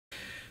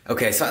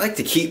Okay, so I like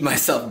to keep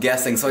myself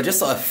guessing, so I just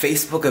saw a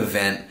Facebook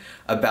event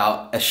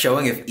about a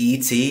showing of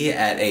E.T.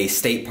 at a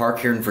state park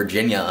here in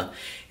Virginia,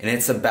 and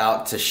it's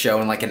about to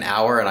show in like an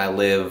hour, and I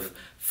live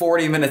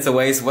 40 minutes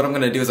away, so what I'm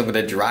gonna do is I'm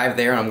gonna drive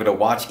there and I'm gonna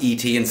watch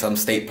E.T. in some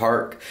state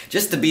park,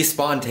 just to be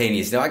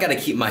spontaneous. You know, I gotta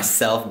keep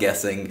myself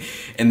guessing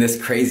in this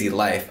crazy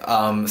life.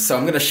 So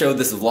I'm gonna show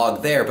this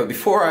vlog there, but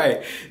before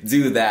I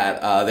do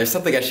that, there's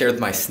something I shared with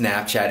my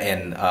Snapchat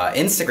and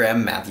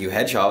Instagram, Matthew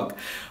Hedgehog,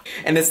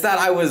 and it's that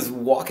I was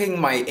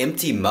walking my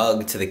empty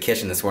mug to the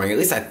kitchen this morning. At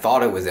least I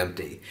thought it was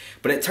empty,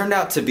 but it turned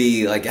out to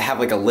be like, have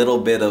like a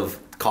little bit of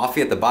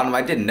coffee at the bottom.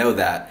 I didn't know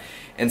that.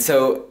 And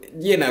so,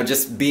 you know,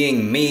 just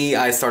being me,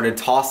 I started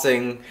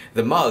tossing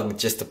the mug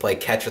just to play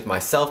catch with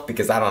myself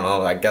because I don't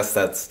know, I guess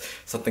that's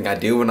something I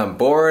do when I'm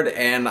bored,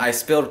 and I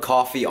spilled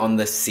coffee on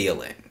the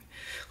ceiling.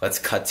 Let's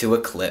cut to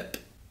a clip.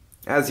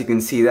 As you can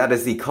see, that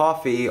is the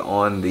coffee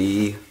on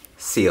the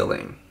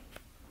ceiling.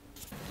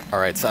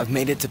 Alright, so I've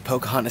made it to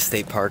Pocahontas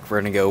State Park. We're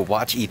gonna go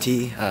watch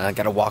E.T. I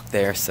gotta walk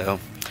there, so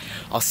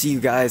I'll see you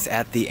guys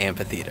at the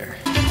amphitheater.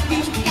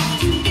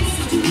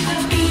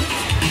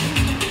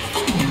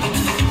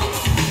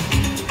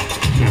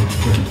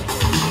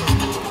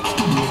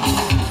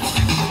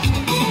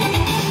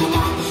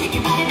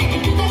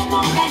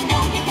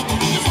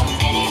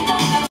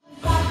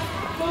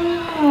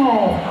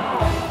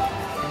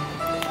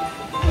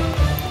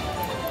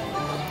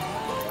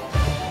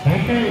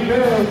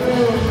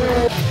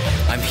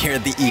 I'm here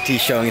at the E.T.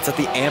 showing. It's at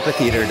the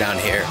amphitheater down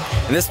here.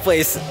 And this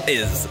place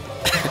is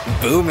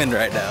booming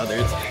right now.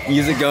 There's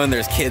music going,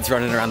 there's kids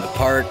running around the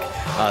park.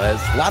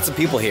 There's lots of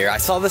people here. I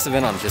saw this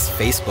event on just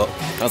Facebook.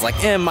 I was like,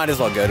 might as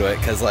well go to it,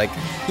 because like,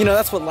 you know,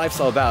 that's what life's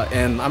all about.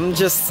 And I'm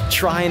just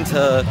trying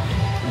to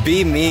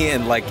be me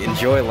and like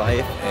enjoy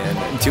life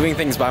and doing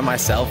things by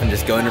myself and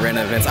just going to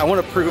random events. I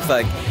want to prove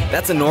like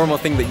that's a normal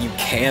thing that you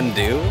can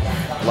do.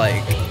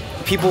 Like,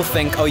 people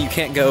think, oh, you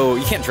can't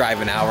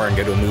drive an hour and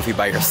go to a movie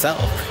by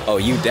yourself. Oh,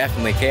 you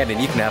definitely can, and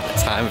you can have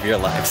the time of your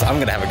life. So I'm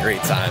gonna have a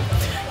great time.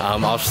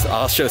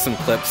 I'll show some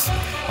clips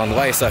on the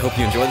way, so I hope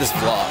you enjoy this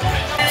vlog.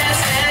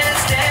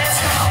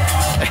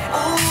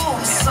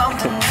 Ooh,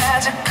 something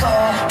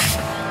magical.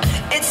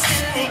 It's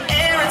in the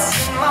air,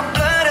 it's in my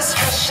blood, it's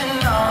rushing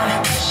on.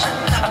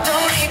 I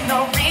don't need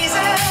no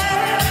reason,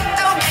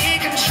 don't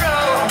need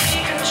control.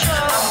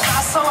 I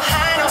fly so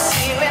high, no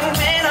ceiling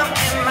when I'm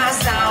in my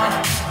zone.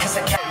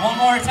 One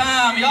more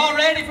time, y'all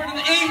ready for the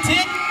E.T.?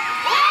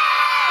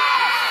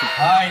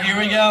 All right, here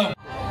we go.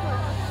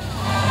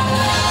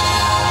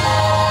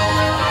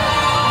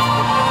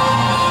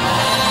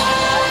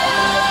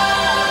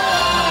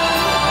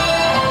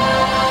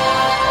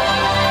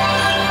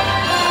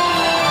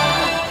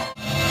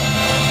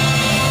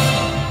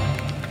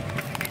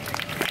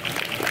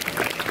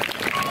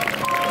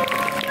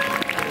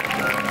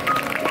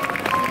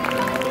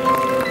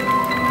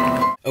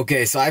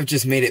 Okay, so I've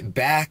just made it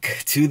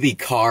back to the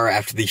car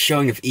after the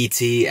showing of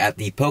E.T. at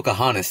the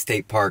Pocahontas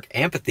State Park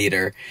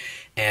Amphitheater,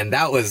 and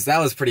that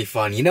was pretty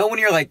fun. You know when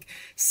you're like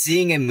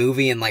seeing a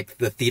movie and like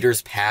the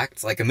theater's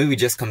packed, like a movie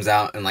just comes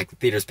out and like the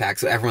theater's packed,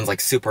 so everyone's like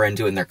super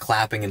into it and they're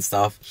clapping and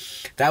stuff.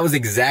 That was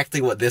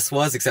exactly what this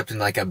was, except in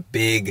like a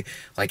big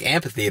like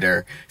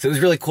amphitheater. So it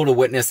was really cool to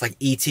witness like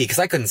E.T., because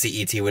I couldn't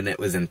see E.T. when it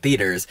was in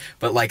theaters,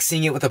 but like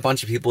seeing it with a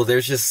bunch of people,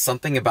 there's just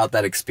something about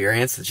that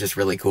experience that's just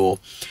really cool.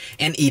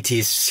 And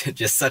E.T.'s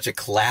just such a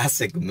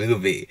classic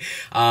movie.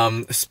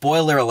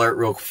 Spoiler alert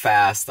real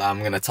fast,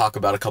 I'm gonna talk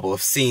about a couple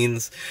of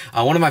scenes.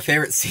 One of my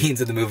favorite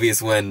scenes in the movie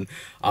is when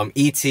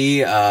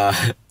E.T.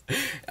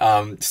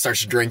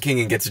 Starts drinking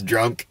and gets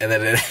drunk, and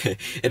then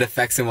it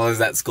affects him while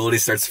he's at school and he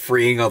starts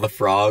freeing all the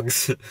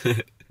frogs.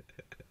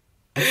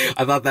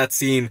 I thought that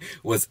scene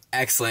was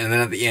excellent, and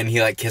then at the end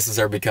he like kisses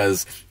her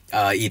because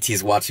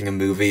E.T.'s watching a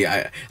movie.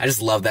 I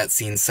just love that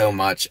scene so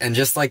much, and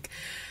just like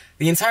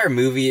the entire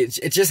movie,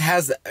 it just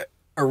has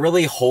a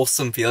really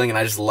wholesome feeling, and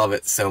I just love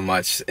it so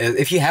much.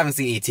 If you haven't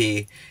seen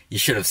E.T., you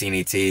should have seen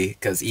E.T.,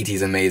 because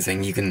E.T.'s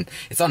amazing.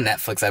 It's on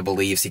Netflix, I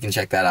believe, so you can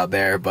check that out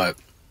there, but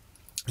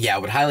yeah, I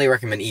would highly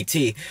recommend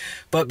E.T.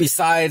 But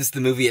besides the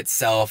movie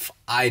itself,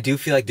 I do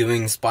feel like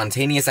doing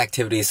spontaneous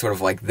activities sort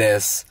of like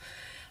this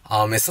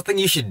is something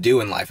you should do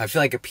in life. I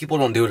feel like people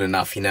don't do it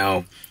enough, you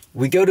know?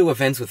 We go to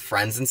events with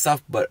friends and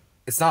stuff, but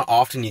it's not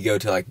often you go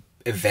to like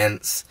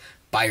events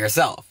by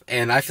yourself.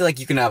 And I feel like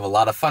you can have a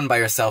lot of fun by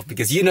yourself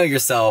because you know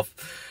yourself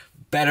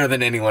better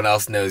than anyone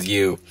else knows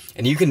you.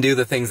 And you can do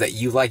the things that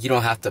you like. You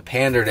don't have to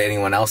pander to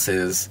anyone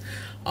else's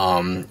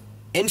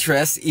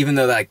interests, even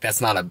though like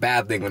that's not a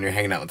bad thing when you're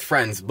hanging out with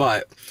friends.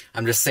 But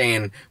I'm just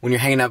saying, when you're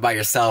hanging out by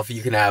yourself,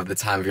 you can have the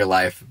time of your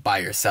life by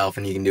yourself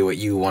and you can do what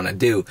you want to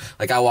do.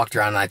 Like I walked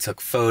around and I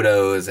took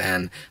photos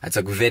and I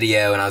took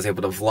video and I was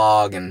able to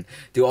vlog and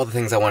do all the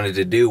things I wanted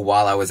to do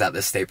while I was at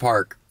this state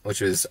park, which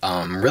was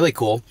really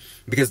cool,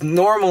 because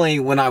normally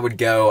when I would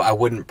go, I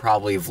wouldn't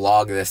probably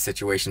vlog this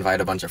situation if I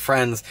had a bunch of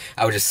friends.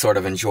 I would just sort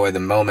of enjoy the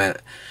moment.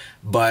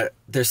 But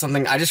there's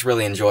something, I just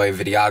really enjoy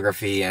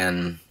videography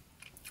and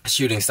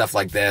shooting stuff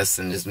like this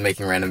and just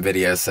making random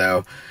videos.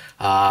 So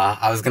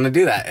I was gonna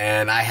do that,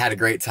 and I had a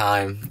great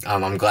time.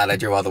 I'm glad I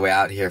drove all the way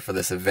out here for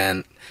this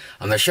event.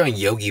 They're showing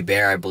Yogi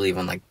Bear, I believe,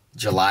 on like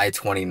July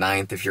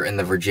 29th if you're in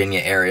the Virginia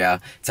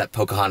area. It's at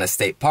Pocahontas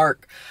State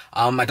Park.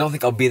 I don't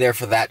think I'll be there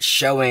for that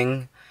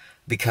showing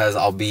because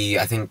I'll be,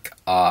 I think,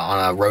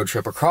 on a road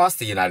trip across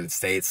the United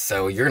States,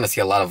 so you're gonna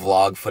see a lot of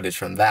vlog footage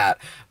from that.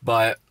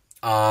 But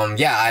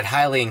yeah, I'd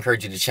highly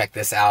encourage you to check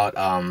this out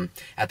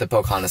at the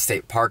Pocahontas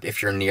State Park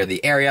if you're near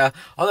the area,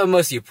 although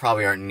most of you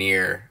probably aren't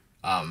near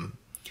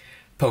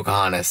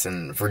Pocahontas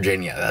in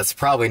Virginia. That's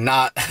probably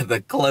not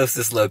the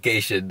closest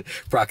location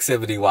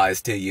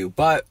proximity-wise to you,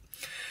 but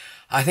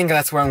I think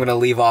that's where I'm going to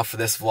leave off for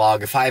this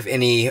vlog. If I have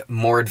any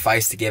more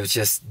advice to give, it's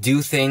just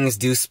do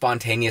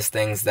spontaneous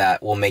things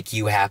that will make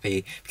you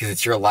happy, because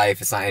it's your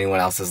life, it's not anyone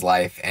else's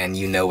life, and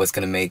you know what's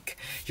going to make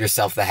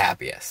yourself the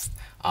happiest.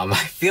 I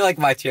feel like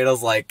my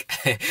channel's like,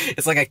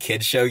 it's like a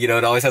kid's show, you know,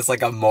 it always has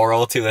like a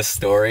moral to a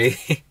story.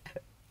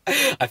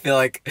 I feel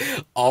like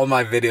all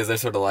my videos are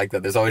sort of like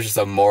that. There's always just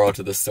a moral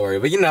to the story,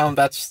 but you know,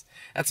 that's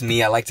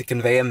me. I like to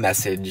convey a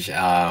message.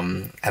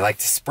 I like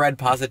to spread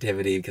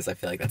positivity because I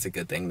feel like that's a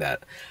good thing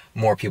that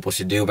more people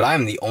should do, but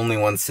I'm the only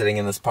one sitting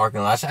in this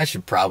parking lot. I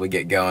should probably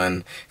get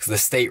going because the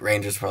state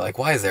rangers were like,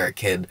 why is there a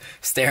kid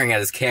staring at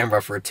his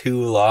camera for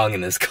too long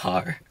in his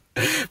car?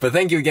 But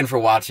thank you again for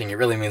watching. It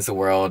really means the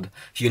world.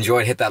 If you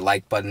enjoyed, hit that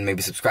like button,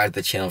 maybe subscribe to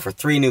the channel for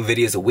 3 new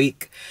videos a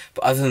week.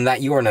 But other than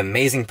that, you are an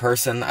amazing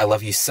person. I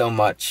love you so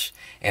much,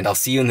 and I'll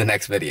see you in the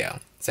next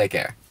video. Take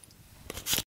care.